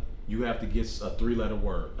leather, you have to get a 3-letter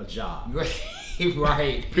word, a job. Right.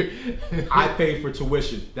 I pay for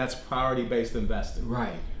tuition. That's priority-based investing.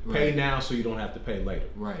 Right. Pay now so you don't have to pay later.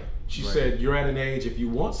 Right. She said, you're at an age, if you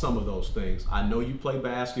want some of those things, I know you play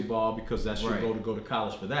basketball because that's your goal to go to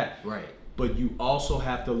college for that. Right. But you also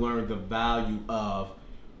have to learn the value of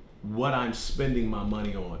what I'm spending my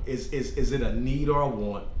money on. Is it a need or a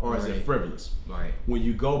want, or is it frivolous? Right. When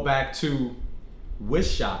you go back to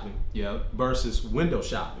wish shopping versus window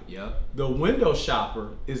shopping. The window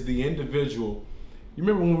shopper is the individual. You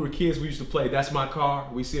remember when we were kids, we used to play That's My Car?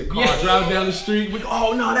 We see a car driving down the street. We go,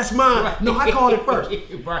 oh no, that's mine. Right. No, I called it first.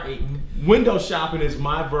 Right. Window shopping is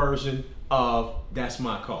my version of That's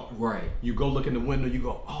My Car. Right. You go look in the window, you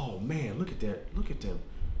go, oh man, look at that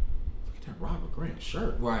Robert Graham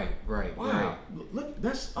shirt. Right. Wow. Right. Look,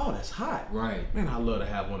 that's hot. Right. Man, I'd love to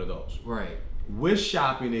have one of those. Right. Wish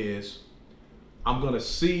shopping is, I'm gonna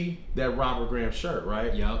see that Robert Graham shirt,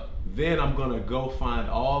 right? Yep. Then I'm gonna go find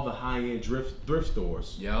all the high-end thrift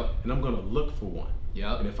stores. Yep. And I'm gonna look for one.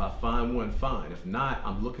 Yep. And if I find one, fine. If not,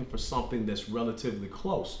 I'm looking for something that's relatively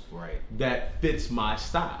close. Right. That fits my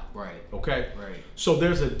style. Right. Okay? Right. So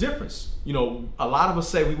there's a difference. You know, a lot of us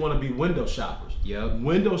say we want to be window shoppers. Yep.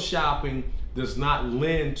 Window shopping does not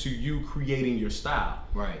lend to you creating your style.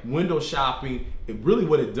 Right. Window shopping,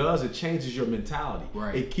 what it does, it changes your mentality.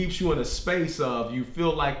 Right. It keeps you in a space of, you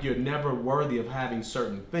feel like you're never worthy of having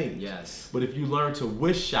certain things. Yes. But if you learn to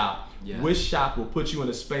wish shop, wish shop will put you in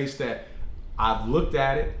a space that, I've looked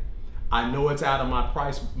at it, I know it's out of my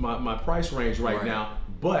price range right now,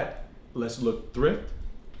 but let's look thrift.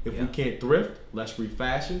 If we can't thrift, let's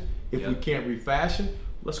refashion. If we can't refashion,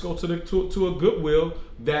 let's go to a Goodwill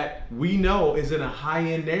that we know is in a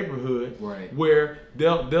high-end neighborhood, where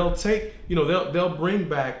they'll take, they'll bring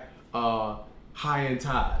back high-end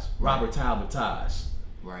ties, Robert Talbot ties.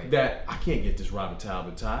 Right. That I can't get this Robert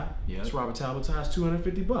Talbot tie. This Robert Talbot tie is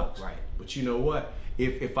 $250. Right. But you know what?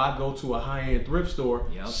 If I go to a high-end thrift store,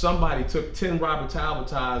 somebody took 10 Robert Talbot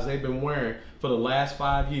ties they've been wearing for the last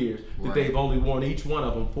 5 years, that they've only worn each one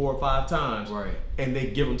of them 4 or 5 times, and they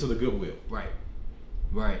give them to the Goodwill. Right.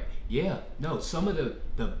 Right. Yeah. No, some of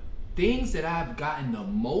the things that I've gotten the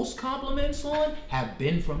most compliments on have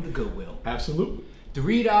been from the Goodwill. Absolutely.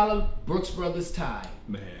 $3 Brooks Brothers tie.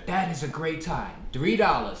 Man. That is a great tie.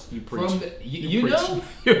 $3 You preach. from the, you preach. know.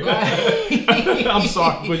 Right. I'm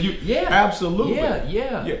sorry, but you absolutely.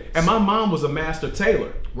 Yeah. And my mom was a master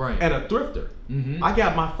tailor, right, and a thrifter. Mm-hmm. I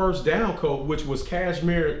got my first down coat, which was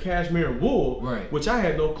cashmere and wool, right, which I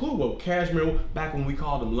had no clue what cashmere wool, back when we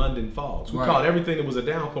called them London Fogs. We called everything that was a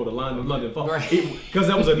down coat a London Fog, because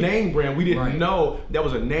that was a name brand. We didn't know that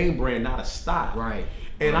was a name brand, not a style. Right.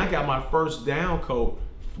 And I got my first down coat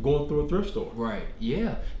going through a thrift store. Right.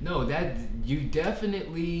 Yeah. No, that you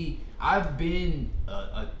definitely. I've been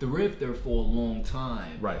a thrifter for a long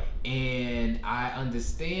time. Right. And I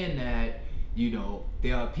understand that, you know,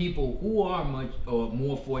 there are people who are much or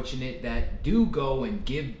more fortunate that do go and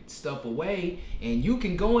give stuff away, and you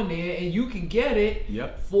can go in there and you can get it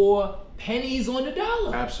for pennies on the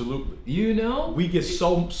dollar. Absolutely. You know? We get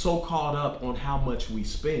so caught up on how much we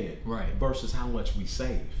spend versus how much we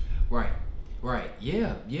save. Right. Right.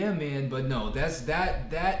 Yeah, man. But no,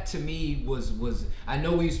 that to me was I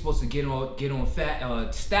know we were supposed to get on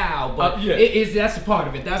style, but that's a part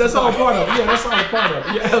of it. That's all part of it. Yeah, that's all a part of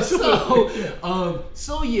it. Yeah,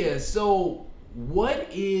 absolutely. So what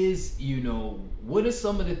is, you know, what are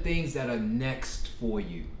some of the things that are next for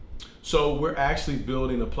you? So we're actually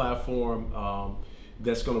building a platform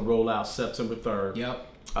that's going to roll out September 3rd. Yep.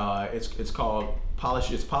 It's called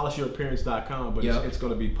polishyourappearance.com, but it's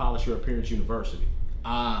going to be Polish Your Appearance University.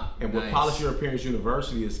 And what Polish Your Appearance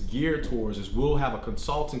University is geared towards is we'll have a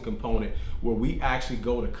consulting component where we actually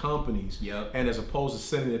go to companies, and as opposed to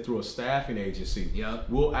sending it through a staffing agency,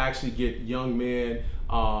 we'll actually get young men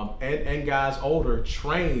and guys older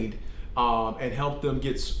trained and help them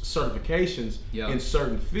get certifications in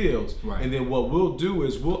certain fields. Right. And then what we'll do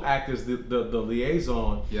is we'll act as the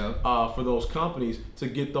liaison for those companies to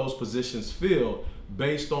get those positions filled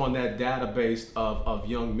based on that database of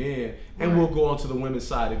young men. And we'll go on to the women's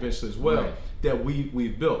side eventually as well that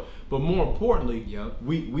we've built. But more importantly,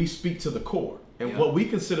 we speak to the core. And what we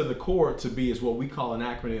consider the core to be is what we call an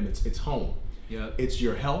acronym. It's home. It's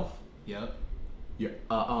your health. Your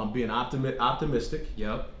being optimistic.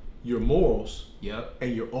 Your morals,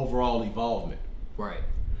 and your overall involvement. Right.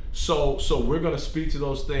 So we're going to speak to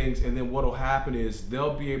those things, and then what will happen is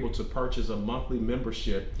they'll be able to purchase a monthly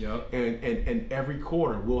membership, and every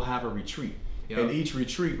quarter we'll have a retreat. And each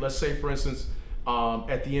retreat, let's say for instance,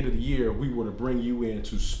 at the end of the year, we were to bring you in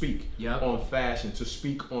to speak on fashion, to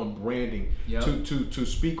speak on branding, to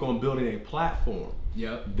speak on building a platform.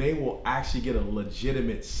 They will actually get a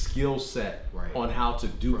legitimate skill set on how to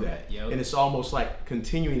do that. And it's almost like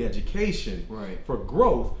continuing education for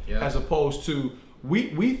growth, as opposed to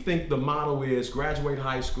we think the motto is graduate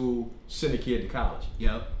high school, send a kid to college.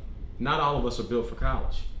 Not all of us are built for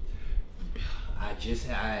college.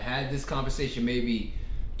 I had this conversation maybe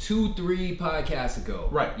 2-3 podcasts ago.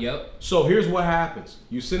 Right. So here's what happens.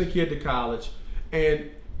 You send a kid to college, and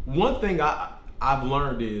one thing I've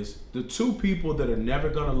learned is the two people that are never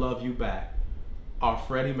gonna love you back are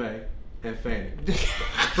Freddie Mae and Fannie.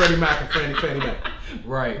 Freddie Mac and Fannie Mae.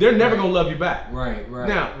 Right. They're never gonna love you back. Right.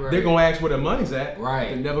 Now they're gonna ask where their money's at. Right.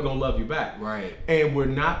 They're never gonna love you back. Right. And we're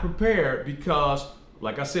not prepared because,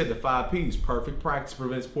 like I said, the 5 P's: perfect practice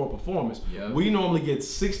prevents poor performance. We normally get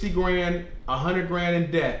 60 grand, 100 grand in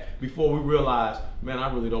debt before we realize, man,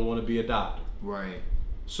 I really don't want to be a doctor. Right.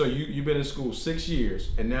 So you've been in school 6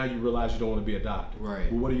 years, and now you realize you don't want to be a doctor. Right.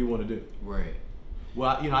 Well, what do you want to do? Right. Well,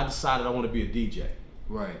 I decided I want to be a DJ.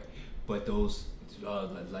 Right. But those,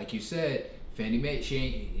 like you said, Fannie Mae,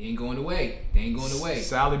 she ain't going away. They ain't going away.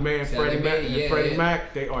 Sally Mae and Freddie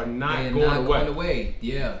Mac, they are not going away.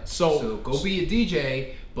 Yeah. So go be a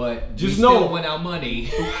DJ, but just still want our money.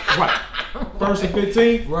 Right. First and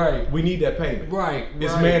 15th. Right. We need that payment. Right.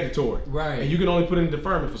 It's mandatory. Right. And you can only put in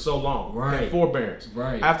deferment for so long. Right. And forbearance.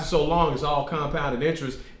 Right. After so long, it's all compounded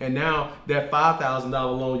interest, and now that $5,000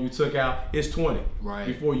 loan you took out is $20. Right.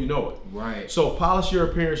 Before you know it. Right. So Polish Your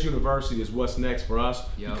Appearance University is what's next for us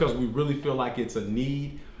because we really feel like it's a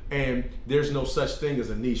need, and there's no such thing as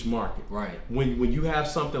a niche market. Right. When you have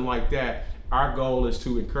something like that, our goal is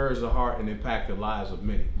to encourage the heart and impact the lives of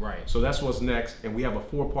many. Right. So that's what's next, and we have a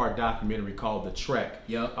 4-part documentary called The Trek,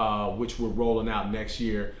 which we're rolling out next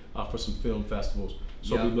year for some film festivals.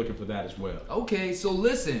 So we're looking for that as well. Okay, so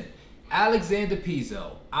listen, Alexander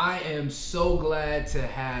Pezo, I am so glad to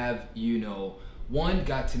have,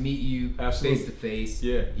 got to meet you face to face.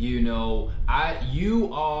 Yeah. You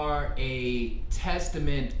are a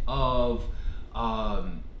testament of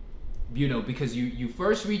because you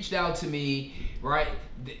first reached out to me, right?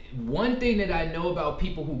 One thing that I know about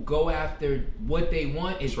people who go after what they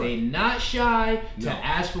want is they're not shy to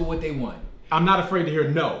ask for what they want. I'm not afraid to hear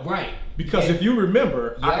no. Right. Because if you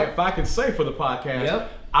remember, if I can say for the podcast,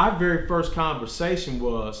 our very first conversation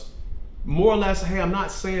was more or less, hey, I'm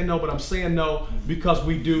not saying no, but I'm saying no because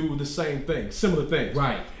we do the same thing, similar things.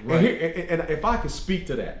 Right. And if I could speak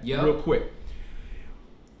to that real quick.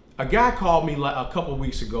 A guy called me like a couple of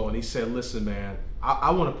weeks ago and he said, listen, man,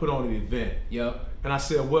 I want to put on an event. Yep. And I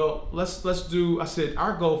said, well, let's do, I said,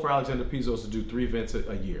 our goal for Alexander Pezo is to do 3 events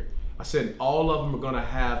a year. I said, all of them are going to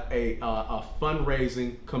have a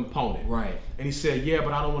fundraising component. Right. And he said, yeah,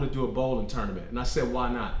 but I don't want to do a bowling tournament. And I said,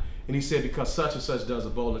 why not? And he said, because such and such does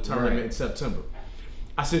a bowling tournament in September.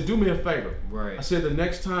 I said, do me a favor. Right. I said, the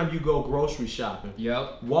next time you go grocery shopping,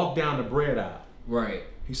 walk down the bread aisle. Right.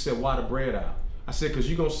 He said, why the bread aisle? I said, because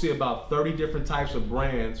you're going to see about 30 different types of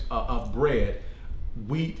brands of bread,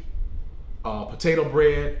 wheat, potato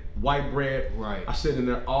bread, white bread. Right. I said, and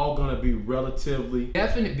they're all going to be relatively.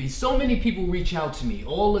 Definitely. So many people reach out to me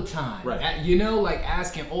all the time. Right. You know, like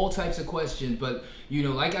asking all types of questions. But, you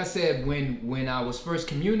know, like I said, when I was first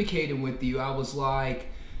communicating with you, I was like,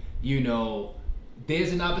 you know,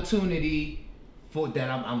 there's an opportunity for that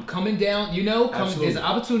I'm coming down, you know, there's an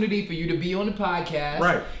opportunity for you to be on the podcast.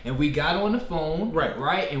 Right. And we got on the phone.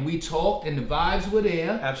 Right. And we talked and the vibes were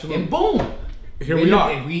there. Absolutely. And boom. Here we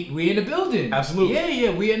are. We in the building. Absolutely.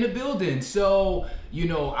 Yeah, we in the building. So, you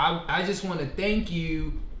know, I just want to thank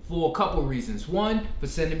you for a couple reasons. One, for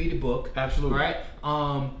sending me the book. Absolutely. Right?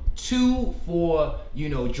 2, for, you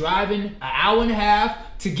know, driving an hour and a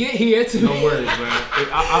half to get here. No worries, man.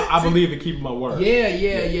 I believe in keeping my word.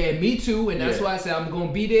 Yeah. Me too. And that's why I said I'm going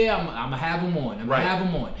to be there. I'm going to have them on.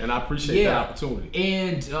 And I appreciate that opportunity.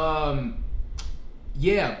 And,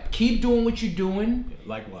 keep doing what you're doing.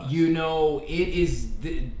 Likewise. You know,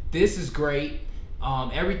 this is great.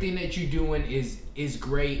 Everything that you're doing is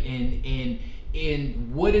great, and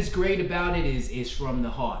what is great about it is from the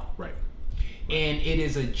heart. Right. And it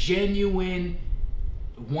is a genuine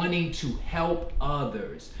wanting to help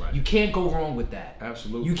others. Right. You can't go wrong with that.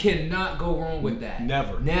 Absolutely. You cannot go wrong with that.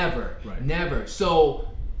 Never. So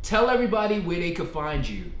tell everybody where they could find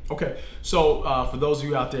you. Okay, so for those of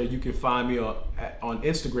you out there, you can find me on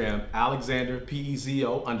Instagram, Alexander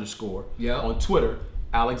Pezo _. Yeah. On Twitter,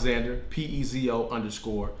 Alexander Pezo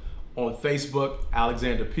 _. On Facebook,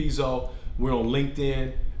 Alexander Pezo. We're on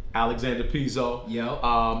LinkedIn, Alexander Pezo.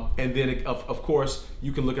 Yeah. And then of course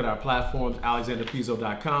you can look at our platforms,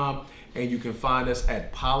 alexanderpezo.com, and you can find us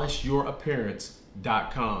at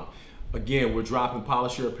polishyourappearance.com. Again, we're dropping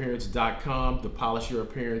polishyourappearance.com, the Polish Your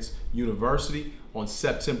Appearance University, on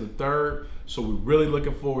September 3rd. So we're really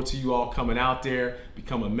looking forward to you all coming out there,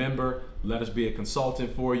 become a member, let us be a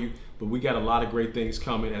consultant for you. But we got a lot of great things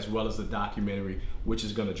coming, as well as the documentary, which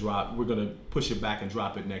is going to drop. We're going to push it back and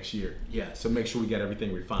drop it next year. Yes. So make sure we get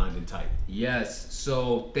everything refined and tight. Yes.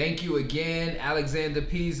 So thank you again, Alexander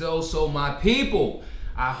Pezo. So my people,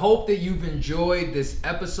 I hope that you've enjoyed this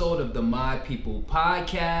episode of the My People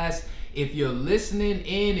Podcast. If you're listening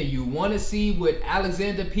in and you want to see what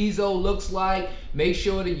Alexander Pezo looks like, make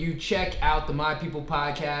sure that you check out the My People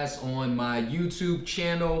Podcast on my YouTube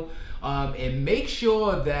channel. And make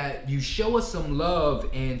sure that you show us some love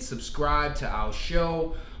and subscribe to our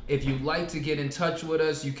show. If you'd like to get in touch with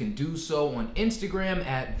us, you can do so on Instagram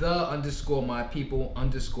at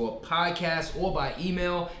 @the_mypeople_podcast, or by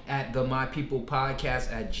email at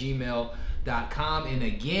themypeoplepodcast@gmail.com. And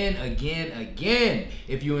again,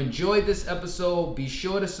 if you enjoyed this episode, be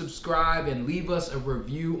sure to subscribe and leave us a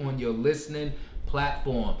review on your listening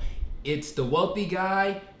platform. It's The Wealthy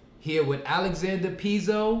Guy here with Alexander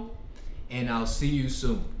Pezo, and I'll see you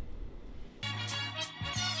soon.